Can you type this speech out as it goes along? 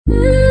Yeah.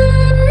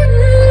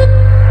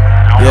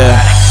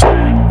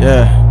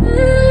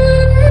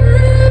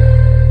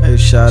 Hey,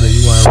 shawty,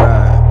 you wanna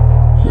ride?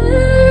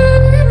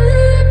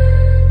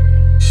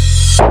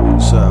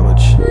 What's up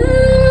with you?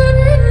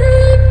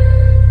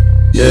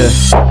 Yeah.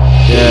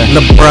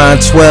 LeBron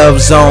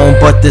 12 zone,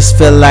 but this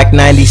feel like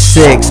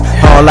 96.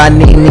 All I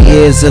need me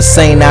is a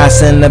St.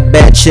 Ice and a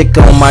bad chick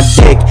on my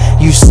dick.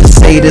 Used to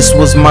say this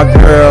was my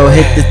girl,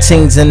 hit the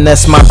teens and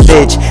that's my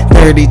bitch.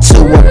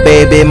 32 a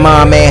baby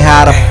mom, ain't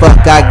how the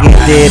fuck I get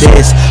to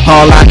this.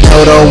 All I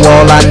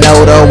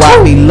know though,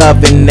 I be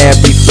loving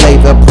every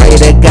flavor. Pray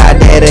to God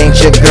that ain't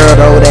your girl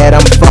though, that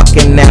I'm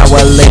fucking now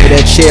or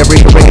later.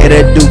 Cherry red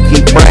or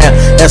dookie brown,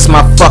 that's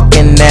my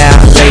fucking now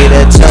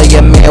later. Tell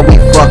your man we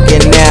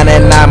fucking now,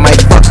 and I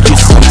might fuck you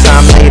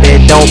sometime later.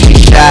 Don't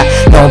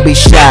be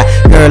shy,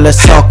 girl,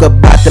 let's talk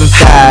about them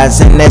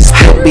thighs and that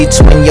split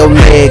between your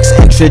legs.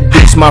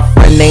 Introduce my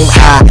friend named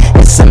I.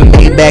 It's a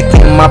Maybach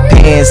in my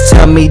pants.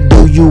 Tell me,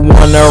 do you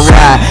wanna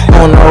ride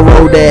on the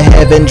road to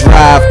heaven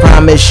drive?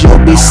 Promise you'll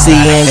be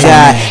seeing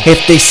God.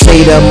 If they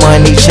say the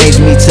money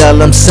changed me, tell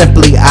them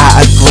simply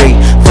I agree.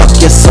 Fuck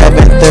your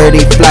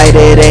 7:30 flight,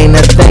 it ain't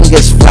a thing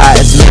as fly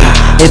as me.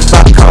 If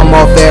I come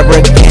off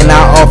arrogant,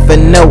 I offer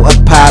no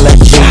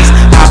apologies.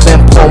 I've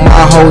been poor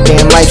my whole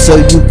damn life, so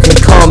you can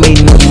call me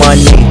New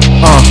Money.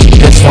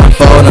 This one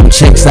for them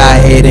chicks I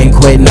hit and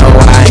quit, no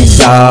I ain't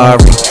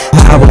sorry.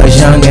 I was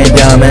young and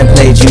dumb and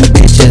played you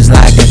bitches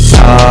like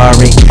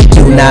Atari.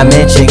 Do not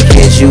mention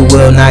kids, you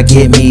will not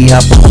get me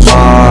up on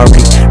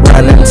Mari.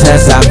 Run them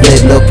tests, I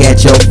flip, look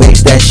at your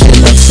face, that shit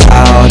looks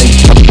salty.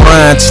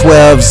 LeBron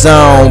 12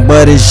 zone,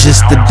 but it's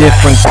just a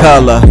different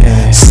color.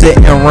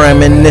 Sitting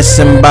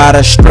reminiscing about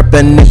a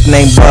stripper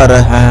nicknamed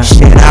Butter.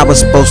 Shit, I was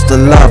supposed to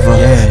love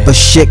her, but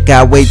shit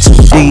got way too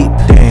deep.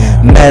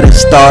 Met her,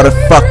 started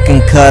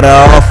fucking, cut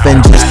her off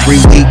in just 3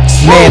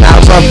 weeks. Man, I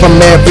run from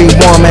every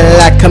woman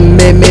like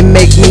commitment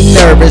make me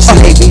nervous.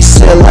 Navy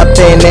seal up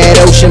in that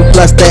ocean,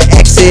 plus the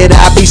exit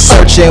I be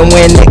searching.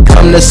 When it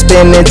come to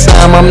spending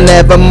time, I'm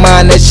never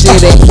mind, that shit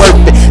ain't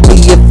worth it.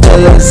 Leave your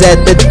feelings at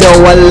the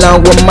door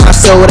along with my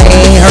soul, they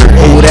ain't hurt.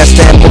 Ooh, that's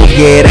that move,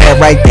 yeah, that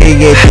right there,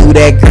 yeah, do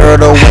that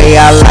girl the way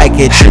I like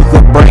it. You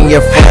could bring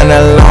your friend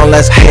along,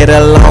 let's get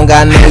along,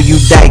 I know you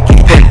like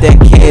it. Put that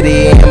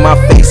kitty in my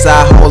face,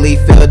 I wholly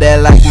feel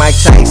that like Mike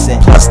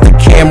Tyson. Plus the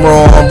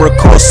camera on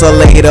record, so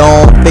later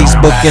on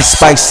Facebook and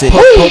spice it.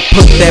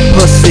 Put that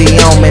pussy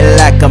on me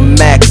like a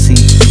maxi.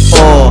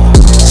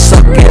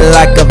 Suck it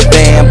like a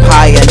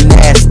vampire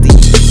nasty.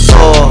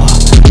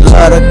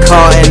 Love the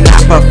car and I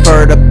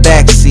prefer the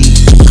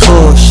backseat.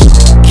 Kush,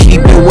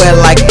 keep it wet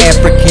like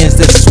Africans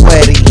that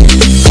sweaty.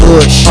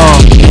 Push,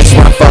 this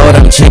one for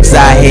them chicks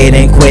I hit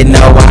and quit, no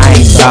I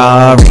ain't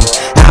sorry.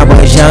 I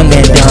was young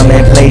and dumb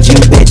and played you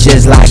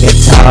bitches like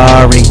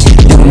Atari.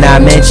 Do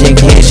not mention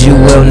kids, you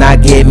will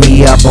not get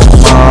me up on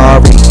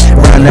Mari.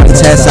 Run them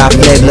tests, I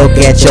flip, look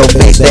at your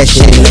face, that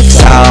shit looks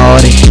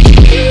salty.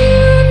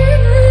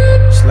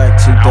 It's like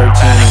 213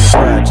 in the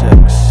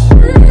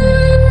projects.